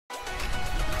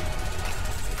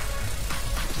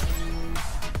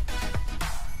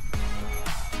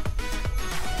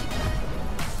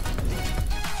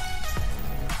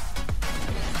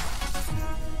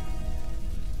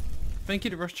Thank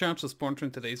you to Rush Champs for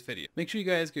sponsoring today's video. Make sure you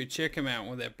guys go check them out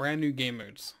with their brand new game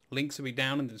modes. Links will be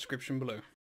down in the description below.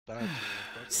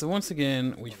 So once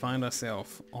again, we find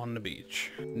ourselves on the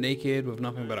beach, naked with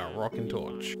nothing but our rocking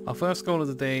torch. Our first goal of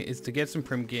the day is to get some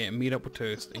prim gear, meet up with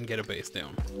Toast, and get a base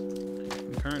down.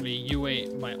 I'm currently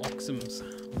U8 by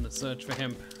Oxims on the search for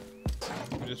hemp.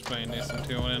 We're just playing this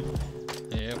until then.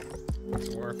 Yep,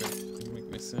 it's worth it.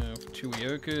 Make myself 2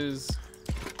 Iokas.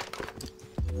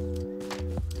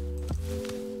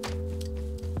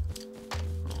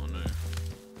 Oh no.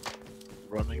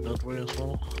 Running that way as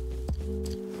well.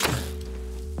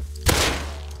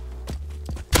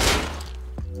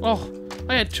 Oh,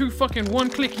 I had 2 fucking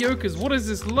 1-click Yokas. What is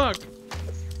this luck?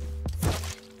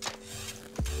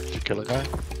 Did you kill a guy?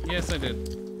 Yes, I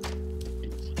did.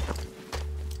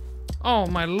 Oh,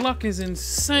 my luck is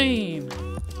insane.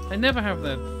 I never have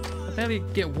that. I barely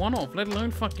get 1 off, let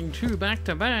alone fucking 2 back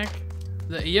to back.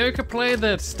 The Ioka play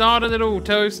that started it all,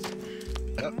 Toast.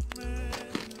 Yep.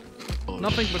 Oh,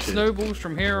 nothing but snowballs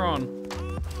from here on.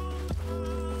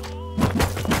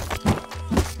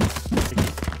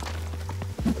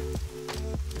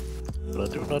 But I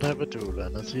do not have a duel,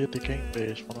 and I see a decaying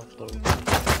base, one of those.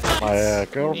 My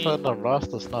girlfriend on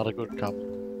Rust is not a good comp.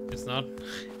 It's not?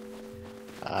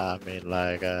 I mean,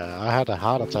 like, I had a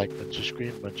heart attack when she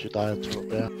screamed when she died to a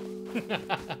bear.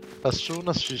 As soon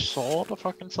as she saw the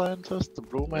fucking scientist, the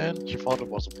blue man, she thought it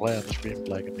was a player and screamed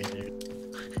like a maniac.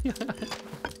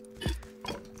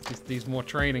 Just needs more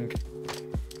training.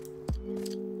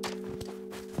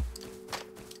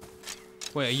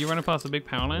 Wait, are you running past the big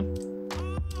power line?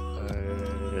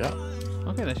 Yeah.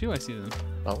 Okay, that's you I see then.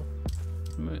 No.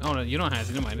 Oh no, you don't have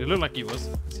it, never mind. It looked like you was.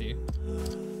 I see you.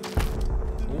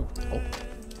 Oh.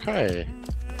 Okay.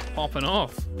 Popping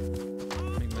off.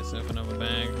 Make myself another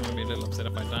bag. I'm gonna be a little upset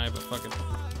if I die, but fuck it.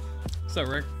 What's up,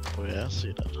 Rick? Oh yeah, I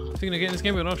see that. Thinking of getting this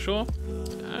game, but not sure?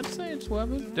 I'd say it's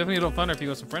worth it. Definitely a lot funner if you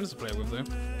got some friends to play with, though.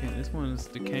 Okay, this one's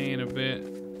decaying a bit.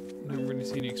 Don't really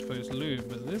see any exposed loot,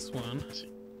 but this one...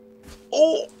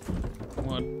 Oh!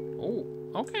 What? Oh,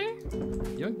 okay.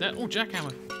 Yoink that. Oh,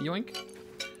 jackhammer. Yoink.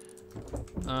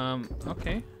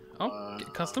 Okay. Oh,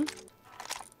 get custom.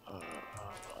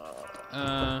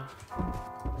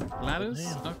 Ladders?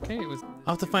 Okay, it was...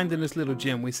 After finding this little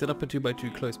gem, we set up a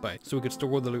 2x2 close by, so we could store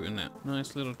all the loot in there.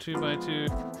 Nice little 2x2.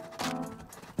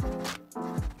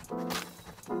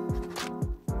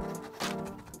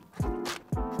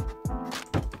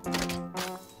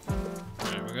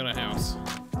 Alright, we got a house.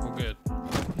 We're good.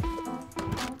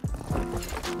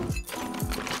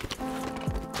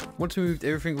 Once we moved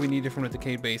everything we needed from the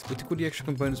decayed base, we took all the extra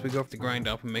components we got off the grind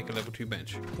up and make a level 2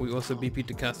 bench. We also BP'd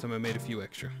the custom and made a few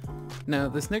extra. Now,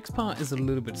 this next part is a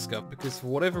little bit scuffed because for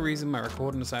whatever reason my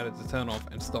recording decided to turn off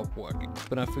and stop working.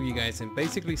 But I'll fill you guys in.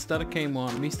 Basically, Stutter came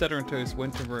on, me, Stutter, and Toast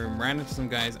went to room, ran into some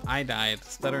guys, I died,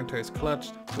 Stutter and Toast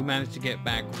clutched, we managed to get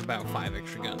back with about 5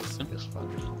 extra guns.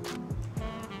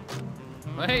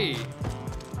 Hey!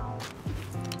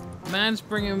 Man's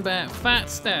bringing back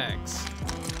fat stacks.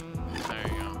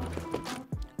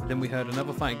 Then we heard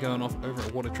another fight going off over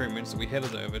at water treatment, so we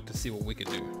headed over to see what we could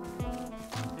do.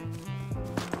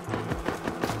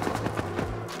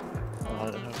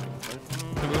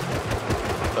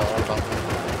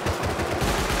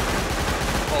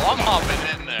 Oh, I'm hopping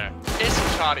in there. It's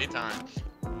shoddy time.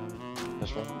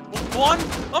 This one. One!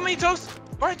 Oh, me, Toast!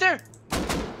 Right there!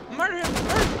 Murder him!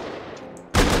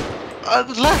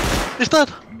 Left! He's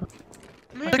dead!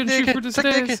 I couldn't shoot for the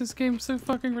stairs. This game's so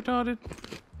fucking retarded.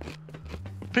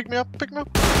 Pick me up, pick me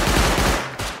up!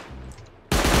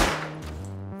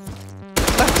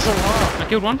 That's so hard! I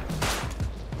killed one.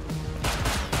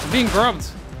 I'm being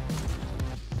grubbed.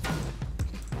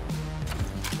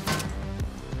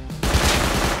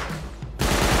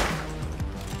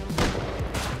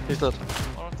 He's dead.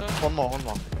 One more.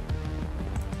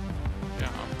 Yeah,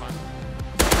 I'm fine.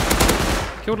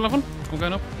 Killed 11. I'm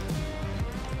going up.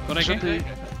 Got AK?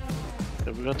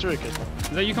 Yeah, we got 2 AKs now. Is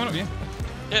that you coming up? Yeah.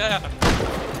 Yeah.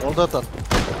 All that done.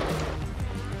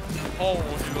 Oh,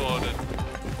 you got it.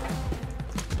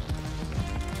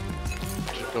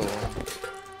 Just go.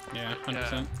 Yeah,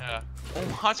 100%. Yeah.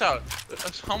 Oh, watch out.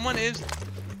 Someone is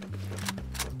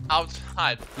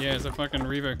outside. Yeah, there's a fucking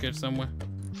revo kit somewhere.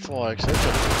 4x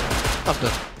headshot. I'm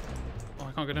dead. Oh,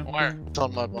 I can't get in. Where? It's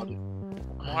on my body.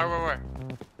 Where?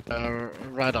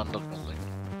 Right on that building.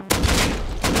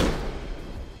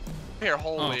 Here,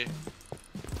 holy.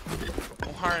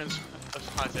 Oh, Harren's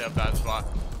I'd say a bad spot.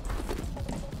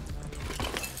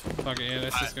 Fuck it, yeah,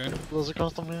 let's just go. There's a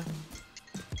custom here.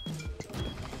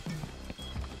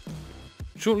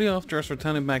 Shortly after us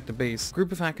returning back to base, a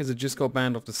group of hackers had just got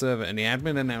banned off the server and the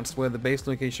admin announced where the base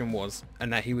location was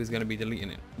and that he was going to be deleting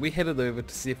it. We headed over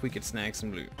to see if we could snag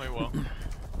some loot. Wait, what?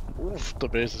 Oof, the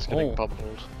base is getting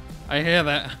pummeled. I hear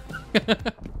that.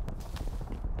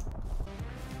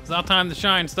 It's our time to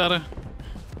shine, Stutter.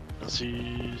 I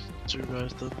see 2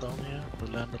 guys dead down here. They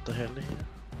landed the heli here.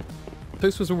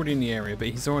 Toast was already in the area, but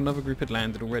he saw another group had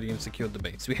landed already and secured the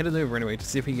base. So we headed over anyway to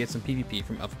see if we could get some PvP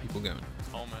from other people going.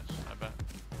 Almost, I bet.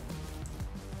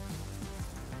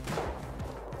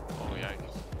 Oh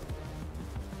yikes.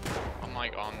 I'm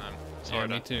like on them. Sorry.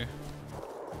 Yeah, me too.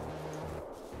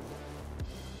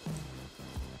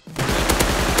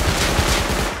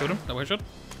 Killed him, that one shot.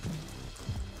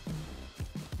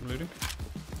 I'm looting.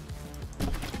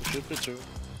 Should be 2.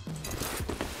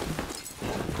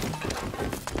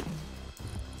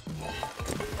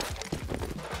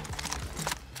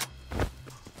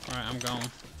 Alright, I'm gone.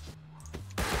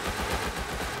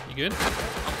 You good?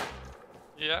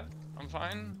 Yeah, I'm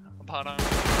fine. Apart from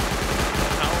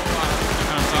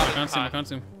I can't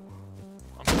see him.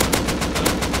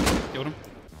 Killed him.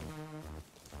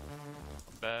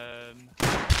 Bad.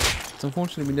 So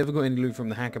unfortunately we never got any loot from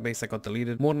the hacker base that got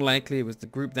deleted. More than likely it was the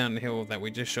group down the hill that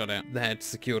we just shot at that had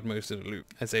secured most of the loot,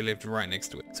 as they lived right next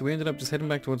to it. So we ended up just heading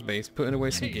back towards base, putting away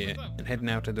some gear, and heading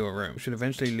out to do a roam, which should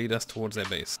eventually lead us towards their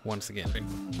base, once again.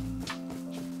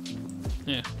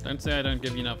 Yeah, don't say I don't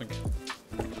give you nothing.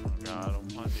 Oh god, I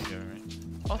don't want you to give me.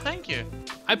 Oh, thank you.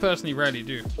 I personally rarely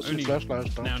do. Only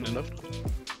flashlights down now to and the then. left.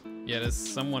 Yeah, there's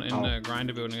someone in the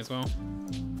grinder building as well.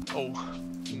 Oh.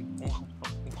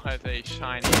 Why are they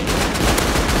shiny?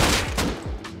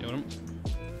 Killed him.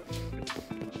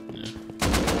 Yeah.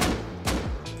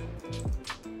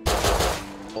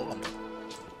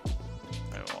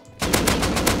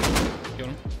 Killed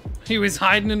him. He was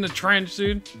hiding in the trench,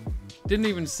 dude. Didn't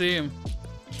even see him.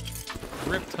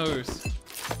 Ripped toast.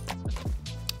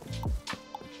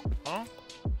 Oh?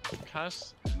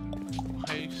 Cast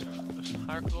Ice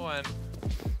Circle and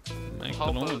Make the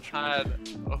Papa launch. had.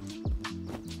 Oh.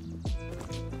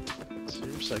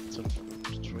 Seems like the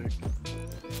trick.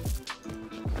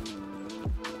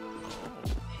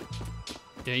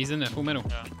 Yeah, he's in there, full metal.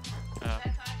 Yeah. Yeah.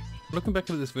 Looking back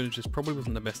at this village, this probably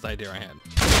wasn't the best idea I had.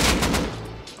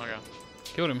 Okay.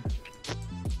 Killed him.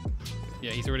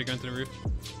 Yeah, he's already going to the roof.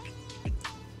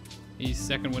 He's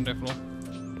second window floor.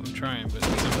 I'm trying, but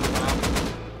he's over the top.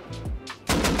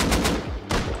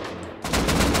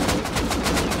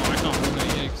 Oh, I can't hold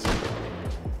any eggs.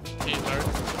 He's hurt.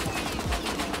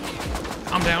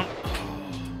 I'm down.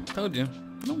 Told you.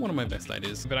 Not one of my best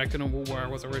ideas, but I couldn't walk where I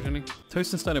was originally.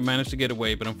 Toast and Stutter managed to get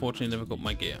away, but unfortunately never got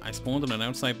my gear. I spawned on an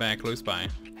outside bar close by,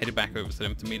 headed back over to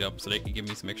them to meet up so they could give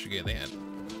me some extra gear they had.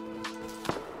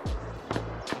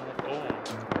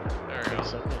 There we go.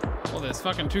 Oh, there's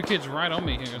fucking 2 kids right on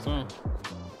me here as well.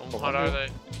 What are they?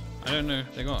 I don't know.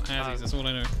 They got Hazzies, that's all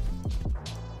I know.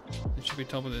 They should be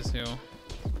top of this hill.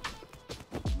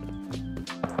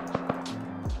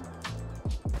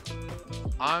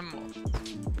 I'm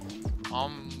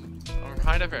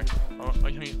right up here. Oh, are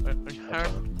you here?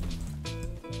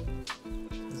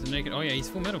 There's a naked. Oh yeah, he's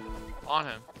full metal. On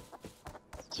him.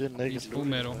 He's full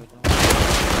metal. They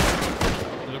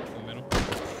look full metal.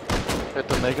 Hit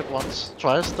the naked ones.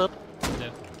 Twice dead.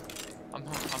 Dead. I'm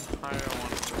higher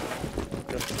one.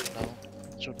 Got 3 now.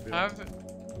 Should be.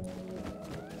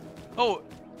 Oh,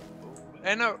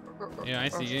 and Yeah, I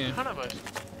see you. One of us.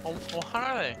 Oh, how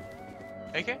are they?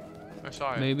 AK? Oh,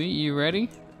 sorry. Maybe. You ready?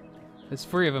 There's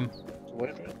 3 of them.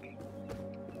 Wait.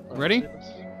 Ready?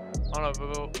 Oh, no,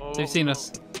 They've seen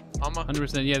us. I'm a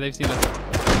 100%. Yeah, they've seen us.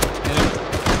 Hit him.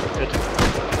 Hit.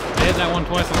 I hit that one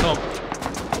twice on top.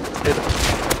 Hit him.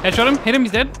 Headshot him. Hit him.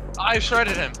 He's dead. I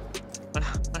shredded him. On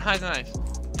high nice.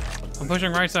 I'm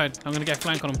pushing right side. I'm gonna get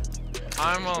flank on him.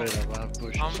 I'm on. Wait, I'm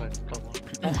pushing side. Come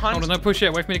on. Hold on, don't push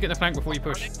yet. Wait for me to get the flank before you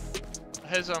push.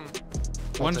 His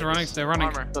One's running. They're running.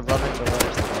 armor. They're running the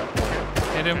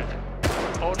right. Hit him.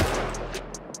 Hold.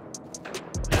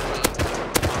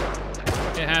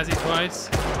 Hit Hazzy twice.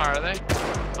 How are they?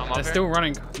 I'm up They're here. still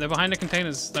running. They're behind the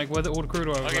containers, like where all the crude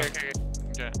oil was. Okay.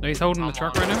 No, he's holding the I'm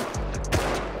truck on. right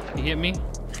now. He hit me.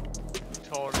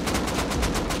 Hold.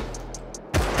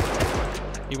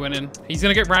 He went in. He's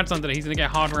gonna get rats under there. He's gonna get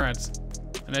hard rats.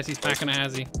 Unless he's packing a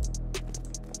Hazzy.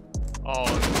 Oh.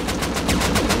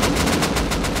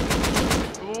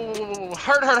 Ooh,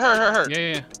 hurt.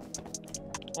 Yeah.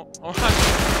 Oh,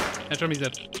 That's what he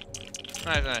said.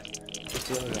 nice.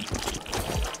 Still, yeah.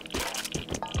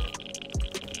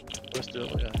 We're still,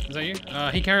 yeah. Is that you?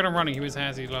 He carried on running. He was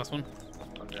Hazzy, last one.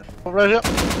 Okay. Oh, right here.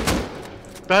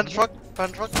 Behind the truck.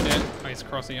 Dead. Oh, he's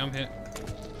crossing. I'm hit.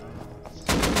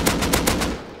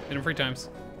 Hit him 3 times.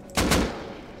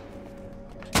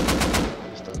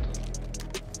 He's dead.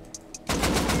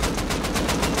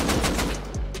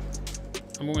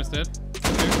 I'm almost dead. 2.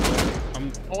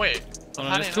 Oh wait. Oh, no,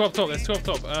 there's 2 up top. There's 2 up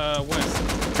top.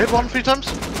 West. Hit 1 3 times.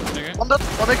 Okay. 1 dead.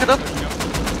 1 naked dead.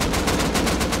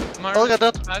 Oh, got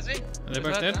dead. Has he? Are they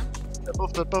both dead? Yeah,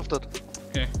 both dead. Both dead.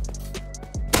 Okay.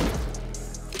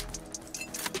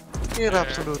 You're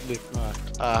absolutely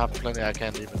fucked. I have plenty. I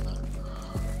can't even.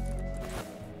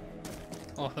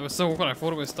 Oh, that was so awkward. I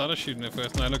thought it was started shooting at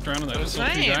first, and I looked around and I just saw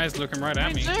 2 guys looking right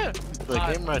at me. They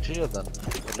came right here then.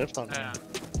 They left on me.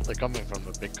 They're coming from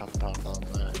the big compound down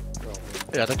there.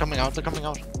 Yeah, they're coming out. They're coming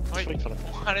out. Wait, wait for them.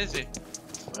 what is he?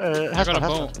 I got a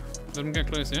bolt. Let them get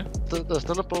close, yeah? There's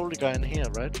still a bowly guy in here,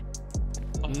 right?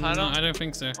 No, I don't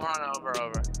think so. Run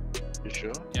over. You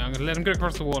sure? Yeah, I'm gonna let him get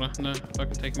across the water. No, if I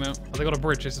can take him out. Oh, they got a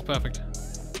bridge. This is perfect.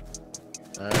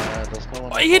 There's no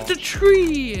one. I hit the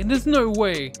tree! And there's no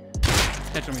way.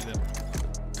 Headshot me then.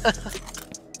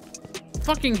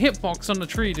 Fucking hitbox on the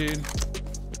tree, dude.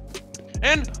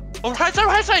 And right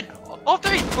side! All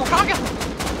 3! We're talking!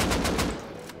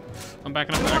 I'm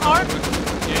backing up.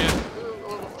 Yeah.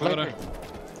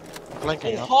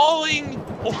 Flanking up. Hauling!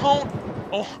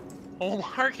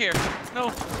 Mark here.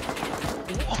 No.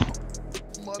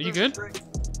 Are you good?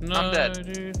 No, I'm dead.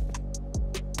 Dude.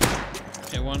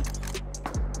 Hit 1.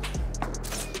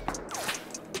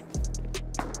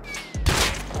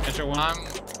 Headshot 1.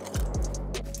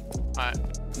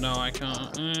 No, I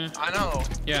can't. I know.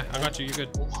 Yeah, I got you. You're good.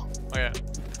 Oh yeah.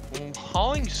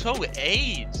 Hauling so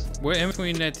AIDS. We're in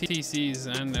between their TTCs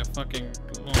and their fucking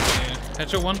long yeah.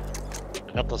 Headshot 1.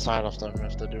 Got the side of them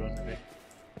if they're doing anything.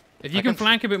 If you can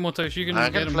flank a bit more, Tosh, you can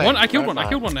get him. Flank. I killed one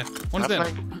there. One's dead.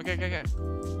 Okay.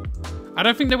 I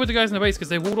don't think they were the guys in the base because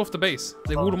they walled off the base.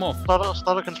 They walled them off.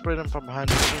 Starter can spray them from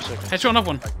behind in 2 seconds. Headshot another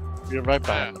one. You're right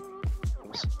behind them.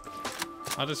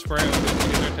 I'll just spray them to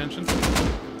get their attention.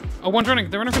 Oh, one's running.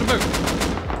 They're running for the boat.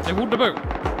 They walled the boat.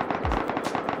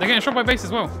 They're getting shot by base as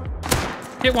well.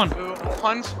 Hit 1.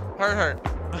 One's hurt.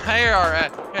 Here.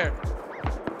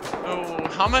 Oh,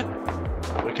 helmet?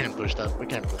 We can't push that.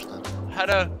 Had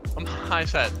a high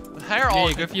set. Hair all.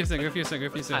 Yeah, go for your set.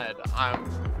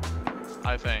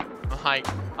 I think.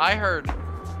 I heard.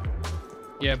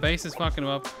 Yeah, base is fucking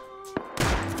them up.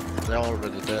 They're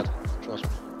already dead. Trust me.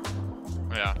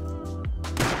 Yeah.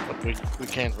 But we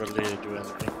can't really do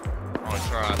anything. Oh,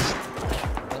 trust.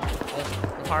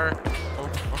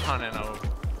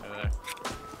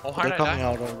 They're coming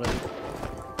out already.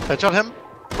 Headshot him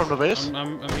from the base.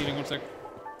 I'm meeting 1 sec.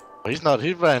 Oh, he's not.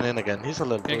 He ran in again. He's a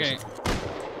little Okay.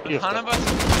 Headshot him.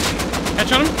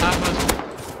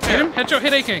 Hit him. Headshot.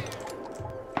 Hit AK.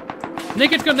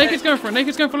 Naked's going for it.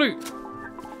 Naked's going for loot.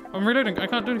 I'm reloading. I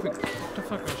can't do anything. What the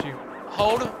fuck was you?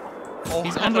 Hold. Oh,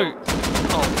 he's on loot.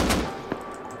 Oh.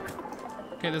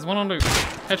 Okay, there's 1 on loot.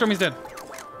 Headshot me's dead.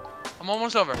 I'm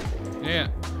almost over. Yeah.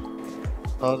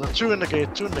 There's 2 in the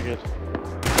gate.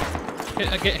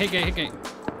 Hit gate.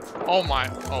 Oh my.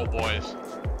 Oh boys.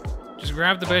 Just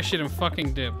grab the best shit and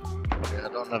fucking dip. Okay, I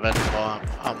don't have any more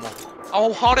ammo.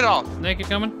 Oh, hold it off. Naked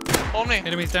coming. Hold me.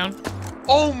 Enemy's down.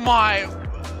 Oh my.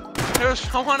 There's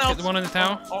someone else. Hit the one in the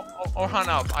tower. Oh, hunt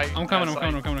up. I'm coming.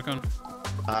 I don't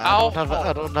have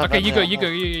okay, any you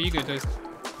go, Toast.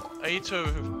 8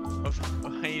 of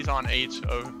he's on 8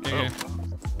 of. Okay.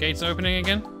 Gates opening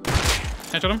again.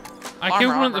 Headshot him. I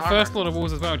killed one at the first lot of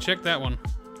walls as well. Check that one.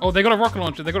 Oh, they got a rocket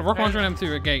launcher. They got a rocket launcher on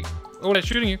M2 at gate. Oh, they're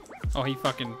shooting you. Oh, he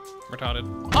fucking retarded.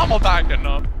 I'm backing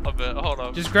up a bit. Hold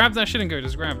up. Just grab that shit and go.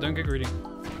 Just grab. Don't get greedy.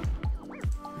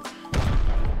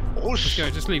 Oh, just go.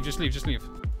 Just leave.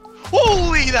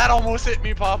 Holy, that almost hit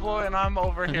me, Pablo, and I'm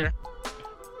over here.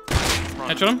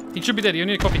 Headshot him. He should be dead. You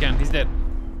only need a copy can. He's dead.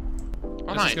 Oh,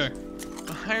 Let's nice. just go.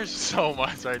 There's so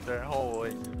much right there.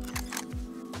 Holy.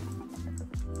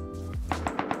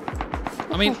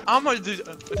 I mean, I'm a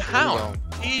hound.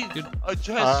 He just.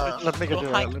 Let me get you.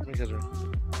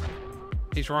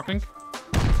 He's rocking.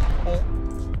 Oh,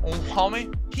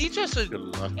 homie. He just. Hit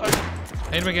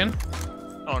him again.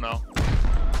 Oh no.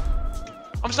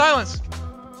 I'm silenced.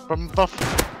 From buff.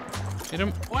 Hit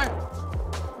him. Where?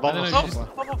 I don't know,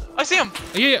 I see him.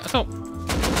 Oh, yeah, I saw.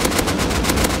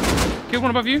 Kill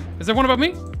one above you. Is there one above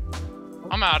me?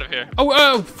 I'm out of here.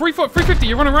 Oh, 350.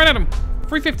 You're running right at him.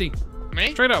 350.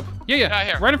 Me? Straight up. Yeah.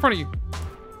 Here. Right in front of you.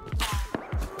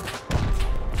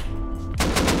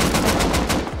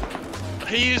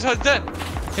 He's dead.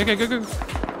 Okay, go.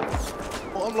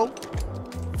 Oh, I'm low.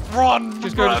 Run.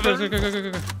 Just go. I don't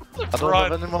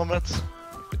have any more meds.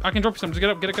 I can drop you some. Just get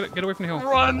up. Get away from the hill.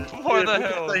 Run for the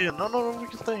hill. No, we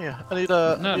can stay here. I need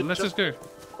No, let's just go.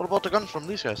 What about the guns from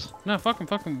these guys? No, fuck them.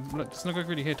 Let's not go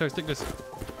greedy. Here, Toast, take this.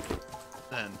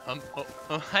 Then,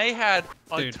 I had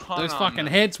a Dude, ton those on fucking them.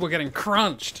 heads were getting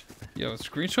crunched. Yo,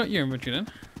 screenshot your inventory then.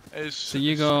 So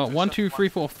you got 1, 2, 3,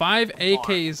 4, 5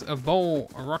 AKs, a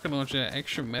bowl, a rocket launcher,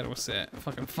 extra metal set,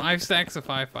 fucking 5 stacks of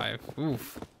 5.5.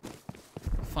 Oof.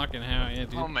 Fucking hell, yeah,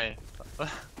 dude. Oh man.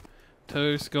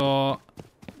 Toast got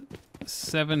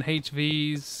 7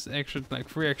 HVs, extra, like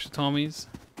 3 extra Tommies.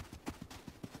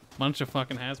 Bunch of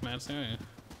fucking hazmats, yeah.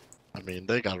 I mean,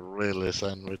 they got really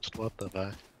sandwiched. What the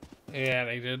fuck? Yeah,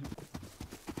 they did.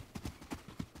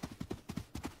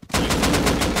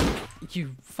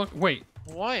 You fuck. Wait.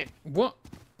 What? What?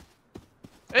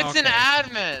 It's an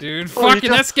admin. Dude, Oh,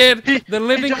 fucking that scared the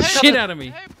living shit out of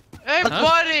me. Hey,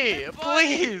 buddy,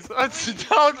 please, don't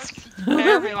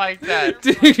scare me like that.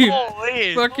 Dude,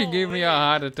 Holy, fucking gave me a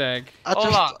heart attack.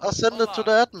 I sent it to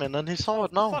the admin and he saw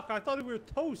it now. Fuck, I thought we were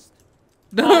toast.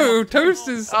 No, Toast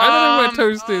is. I don't know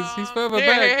where Toast is. He's further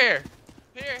back. Here.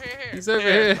 He's over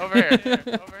here. Over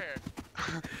here.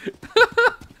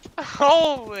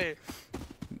 Holy.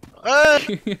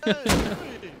 Hey! Hey,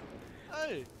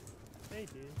 dude.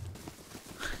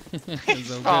 It's okay, as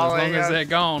long as they're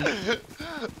gone.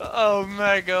 Oh,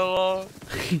 mega lol.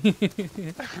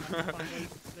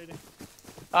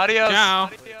 Adios. Ciao.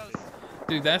 Adios.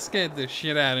 Dude, that scared the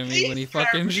shit out of me when he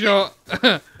fucking shot.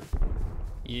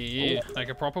 Yeah, like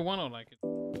a proper one or like a...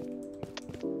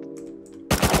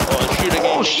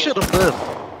 Oh shit, I'm dead.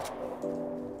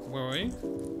 Where are you?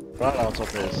 Right out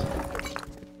of base.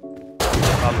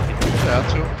 Yeah,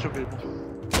 two people.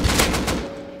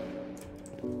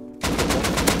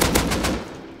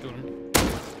 Killed him.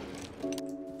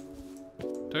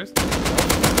 Toast?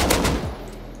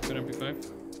 Good MP5.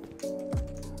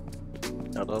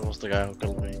 Yeah, that was the guy who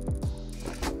killed me.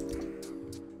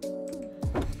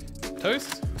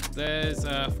 Toast? There's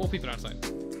 4 people outside.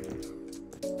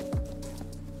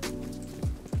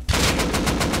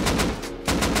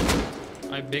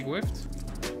 I big whiffed.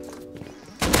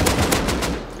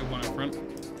 Good one in front.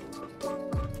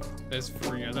 There's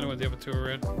 3. I don't know where the other 2 are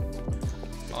red.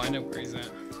 Oh, I know where he's at.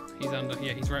 He's under.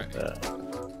 Yeah, he's right. Yeah.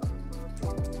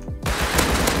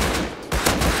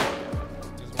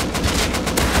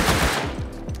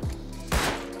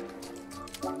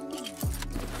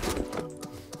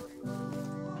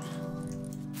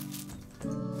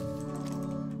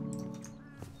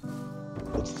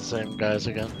 It's the same guys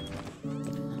again.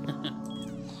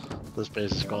 This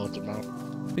base is going to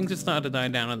mount. Things have started to die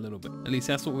down a little bit. At least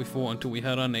that's what we thought until we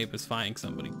heard our neighbors fighting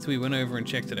somebody. So we went over and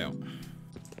checked it out.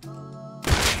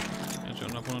 I shot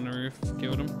another one on the roof.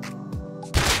 Killed him.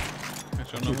 I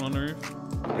shot another one on the roof.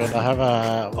 We're gonna have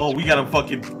a... Oh, we gotta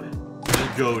fucking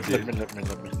go, dude. Let me.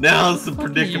 Now it's a What are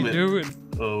you predicament. doing?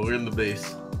 Oh, we're in the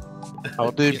base. How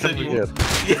deep can we get?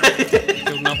 Yeah.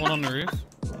 Killed another one on the roof.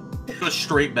 Go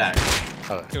straight back.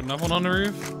 Killed another one on the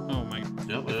roof. Oh my god.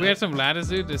 Yep, If we had some ladders,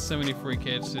 dude, there's so many free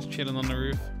kids just chilling on the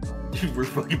roof. Dude, we're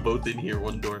fucking both in here,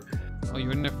 one door. Oh,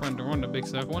 you in the front door on the big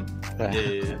circle one?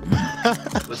 Yeah.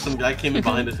 But some guy came in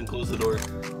behind us and closed the door.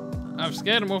 I've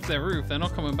scared them off their roof. They're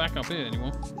not coming back up here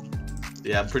anymore.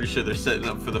 Yeah, I'm pretty sure they're setting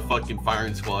up for the fucking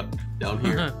firing squad down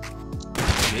here.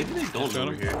 Maybe they don't know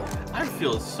we're here. I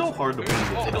feel it's so hard to believe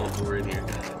that they don't know we're in here.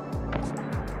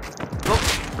 Oh,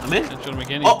 I'm in. I shot him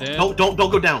again, he's dead. No, don't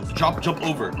go down. Jump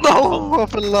over. No,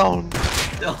 up alone.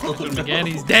 No. Shot him again,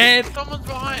 he's dead. Someone's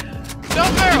behind.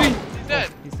 Don't barrel. He's dead.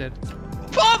 He's dead.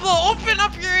 Pablo, open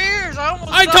up your ears.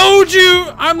 I told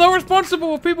you! I'm not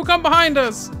responsible if people come behind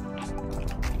us.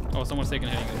 Oh, someone's taking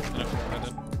a heading.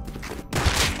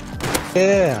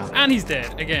 Yeah. And he's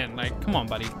dead again. Like, come on,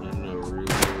 buddy. No, really,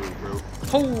 bro.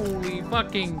 Holy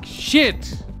fucking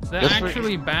shit! They're Yes,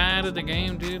 actually bad at the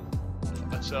game, dude.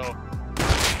 So,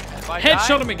 if I Headshot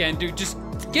die- him again, dude. Just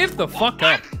give the fuck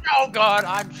up. Oh god,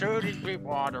 I'm shooting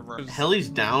people out of her. Heli's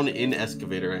down in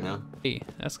excavator right now. Hey,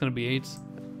 that's gonna be AIDS.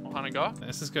 Wanna go?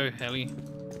 Let's just go heli.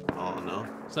 Oh no.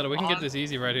 So that we can get this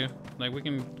easy right here. Like, we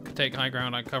can take high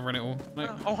ground, like, covering it all. Like,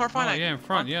 Oh, we're fine. yeah, in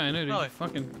front. Yeah, I know, dude. Really?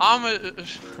 Fucking. I'm a...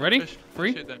 Ready?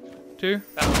 3, Shoot them. 2.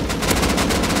 That one.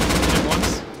 Hit him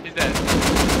once. He's dead.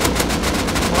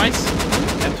 Twice.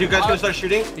 M2 guys gonna start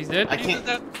shooting? He's dead. I can't.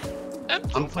 Dead.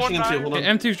 I'm pushing him too. Hold Okay,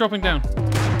 on. M2's dropping down.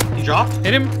 He dropped?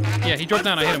 Hit him. Yeah, he dropped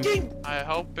down. I hit him. I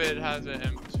hope it has an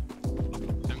imp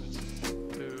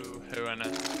who in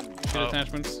it. Good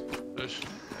attachments. Let's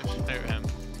shoot him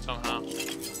somehow.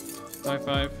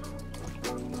 5-5.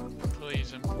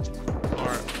 Please him.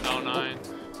 Or L9.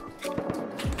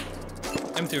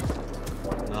 M2.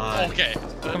 Nice. Okay.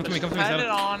 Come to me, Head Sal. it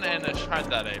on and shred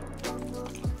that ape.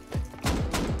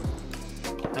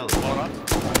 Hit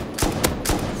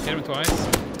him twice.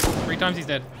 3 times he's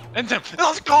dead. And then,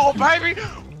 let's go, baby!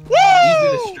 Woo!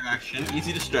 Easy distraction.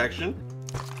 Easy distraction.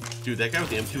 Dude, that guy with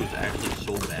the M2 is actually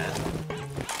so bad.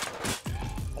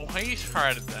 Oh, he's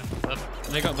hard at that.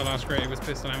 They got the last grade with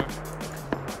pistol ammo.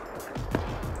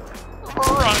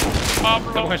 Run,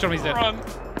 Pablo, Double headshot, he's dead. run.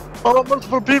 Oh,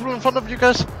 multiple people in front of you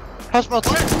guys. Hazmat.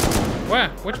 Where?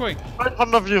 Which way? Right in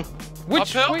front of you.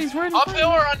 Which Uphill? way is right in front of Uphill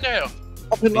or under?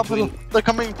 Uphill, uphill. They're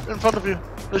coming in front of you.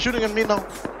 They're shooting at me now.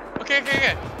 Okay. In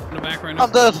the back right now.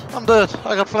 I'm dead. I'm dead.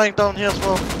 I got flanked down here as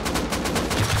well.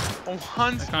 Oh,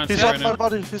 Hans. I can't He's see on right my now.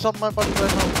 body. He's on my body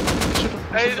right now. Shoot him.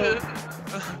 Hey,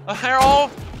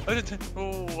 Harold.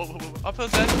 Uphill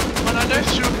dead. One under.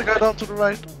 Shoot the guy down to the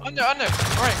right. Under.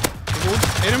 Alright.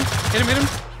 Hit him.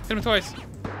 Hit him twice.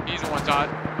 He's one shot.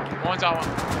 One shot.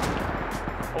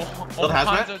 Oh,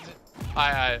 hazmat?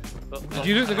 Aye. Did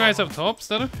you loot the guys up top,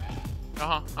 Stutter?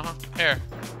 Here.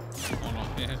 Oh no,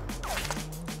 yeah.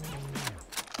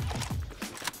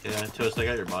 Yeah, Toast, I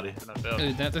got your body.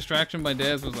 Dude, that distraction by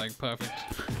Daz was like perfect.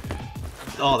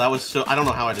 Oh, that was so... I don't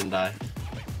know how I didn't die.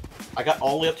 I got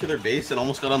all the way up to their base and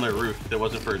almost got on their roof. If it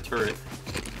wasn't for a turret.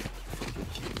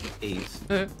 Ace.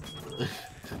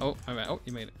 Oh, alright. Oh,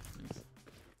 you made it. Nice.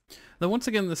 Though once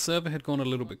again, the server had gone a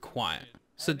little bit quiet.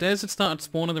 So Dez had started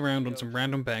spawning around on some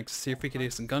random bags to see if we could hear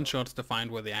some gunshots to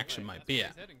find where the action might be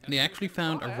at. And he actually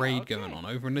found a raid going on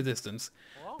over in the distance,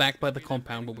 back by the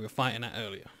compound where we were fighting at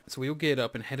earlier. So we all geared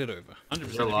up and headed over. 100%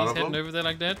 if he's heading over there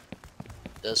like that.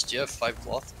 Does do you have 5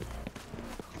 cloth?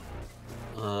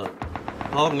 Oh,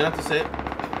 I'm gonna have to say it.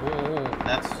 Whoa.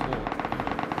 That's...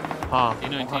 Huh.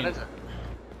 E19.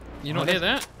 You don't hear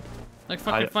that? Like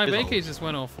fucking 5 AKs just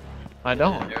went off. I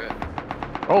don't. Hear it.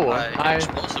 Oh, I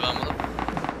explosive ammo though.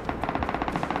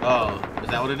 Oh, is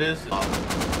that what it is? Oh.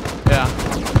 Yeah.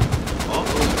 Oh.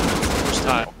 First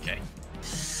time. Okay.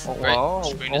 Oh, Right. wow.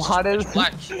 Screen Oh, is how did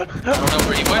black. I don't know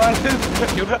where he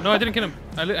went. No, I didn't kill him.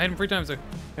 I hit him 3 times though.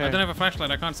 I don't have a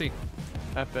flashlight, I can't see.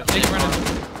 Epic. Take him running.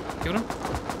 Killed him?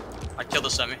 I killed the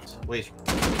semi. Wait.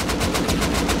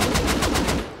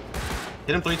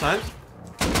 Hit him 3 times?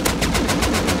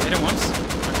 Hit him once.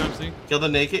 I can't see. Kill the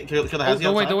naked, kill the Hazzy Go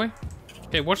away, outside. go away.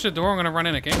 Okay, watch the door, I'm gonna run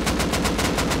in, okay?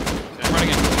 I'm running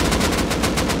in.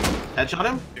 Headshot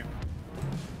him?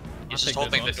 He's just take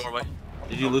holding the those doorway.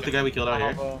 Did you loot the guy we killed out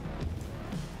here?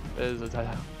 There's a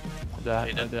dead,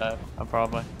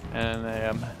 probably. And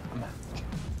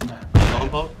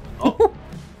Oh.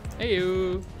 Hey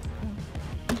you.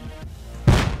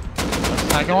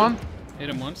 second one? Hit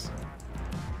him once.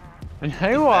 And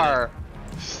you are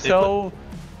so...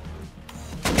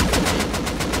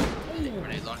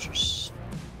 Grenade launchers.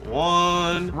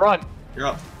 1. Run! You're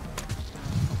up.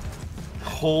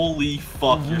 Holy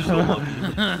fuck, you're so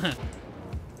lucky.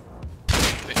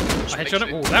 I headshot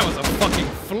him. Oh, that was a fucking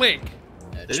flick.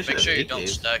 Yeah, They just just make have sure you AKs. don't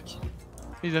stack.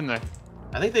 He's in there.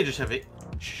 I think they just have 8.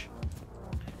 Shh.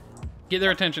 Get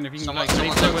their attention if you can. Someone- Like, I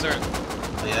need to know where they're at.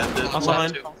 Oh, yeah, there's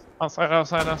Outside. one.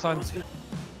 Outside.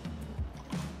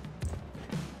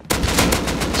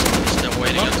 Still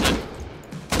waiting outside.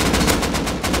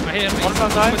 I hit him. One's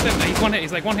outside. He's one hit.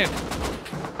 He's like 1 hit.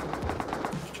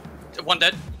 One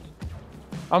dead.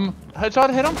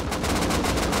 Headshot hit him.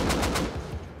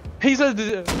 He's a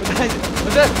dead.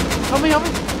 Help me.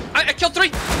 I killed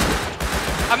 3.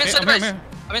 I'm inside the base. here.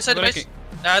 I'm inside the base.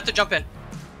 I had to jump in.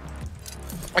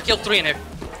 I killed 3 in here.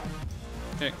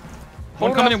 Okay.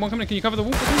 One coming in. Can you cover the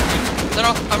wall?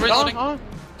 No, I'm reloading. Oh,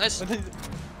 Nice. They're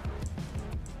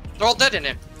all dead in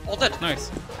here. All dead.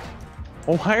 Nice.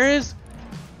 oh, where is...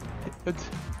 It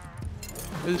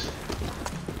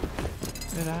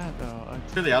at though?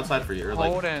 Clear the outside for you, or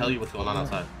like Hold in. tell you what's going on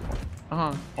outside.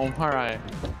 Oh, alright.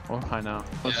 Oh, I know.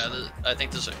 Yeah, I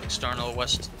think there's an external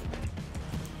west.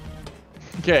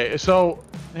 Okay, so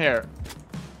here.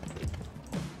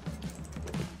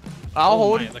 I'll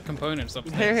hold. Man, the components up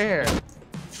Here.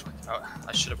 Fuck,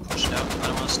 I should have pushed out. I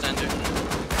don't want to stand here.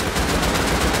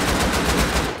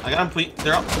 I got him, please.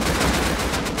 They're up.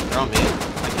 They're on me.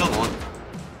 I killed one.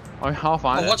 Oh, I'll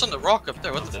find Oh, it. what's on the rock up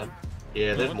there? What the Dead. fuck?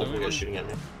 Yeah, there's What multiple the- guys shooting at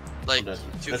me. Like, I'm dead.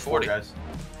 There's 4 240. guys.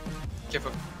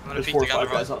 Careful. I'm gonna There's peek 4 or the gun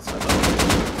 5 guys rock. outside.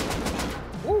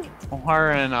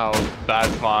 We're in a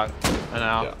bad spot. And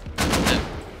now.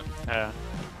 Yeah.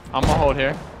 I'm gonna hold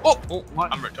here. Oh!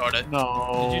 What? I'm retarded.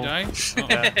 No. Did you die?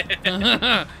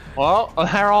 Yeah. Well,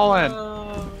 they're all in.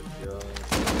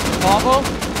 Pablo?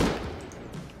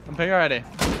 I'm big already.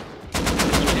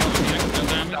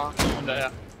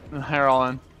 They're all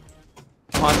in.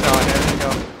 Watch out, here you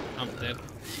go. I'm dead.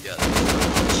 You got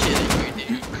kidding me,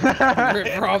 dude.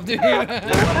 Rip Rob, dude.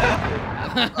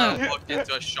 Walked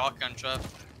into a shotgun trap.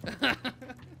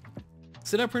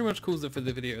 So that pretty much calls it for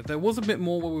the video. There was a bit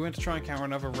more where we went to try and counter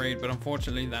another raid, but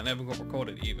unfortunately that never got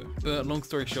recorded either. But long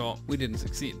story short, we didn't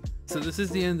succeed. So this is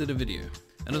the end of the video.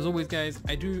 And as always guys,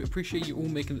 I do appreciate you all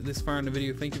making it this far in the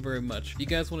video. Thank you very much. If you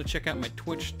guys want to check out my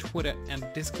Twitch, Twitter, and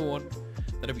Discord,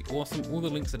 that'd be awesome. All the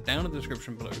links are down in the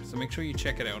description below, so make sure you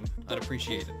check it out. I'd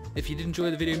appreciate it. If you did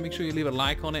enjoy the video, make sure you leave a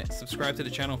like on it, subscribe to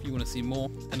the channel if you want to see more,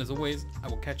 and as always, I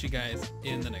will catch you guys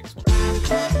in the next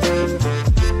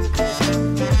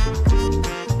one.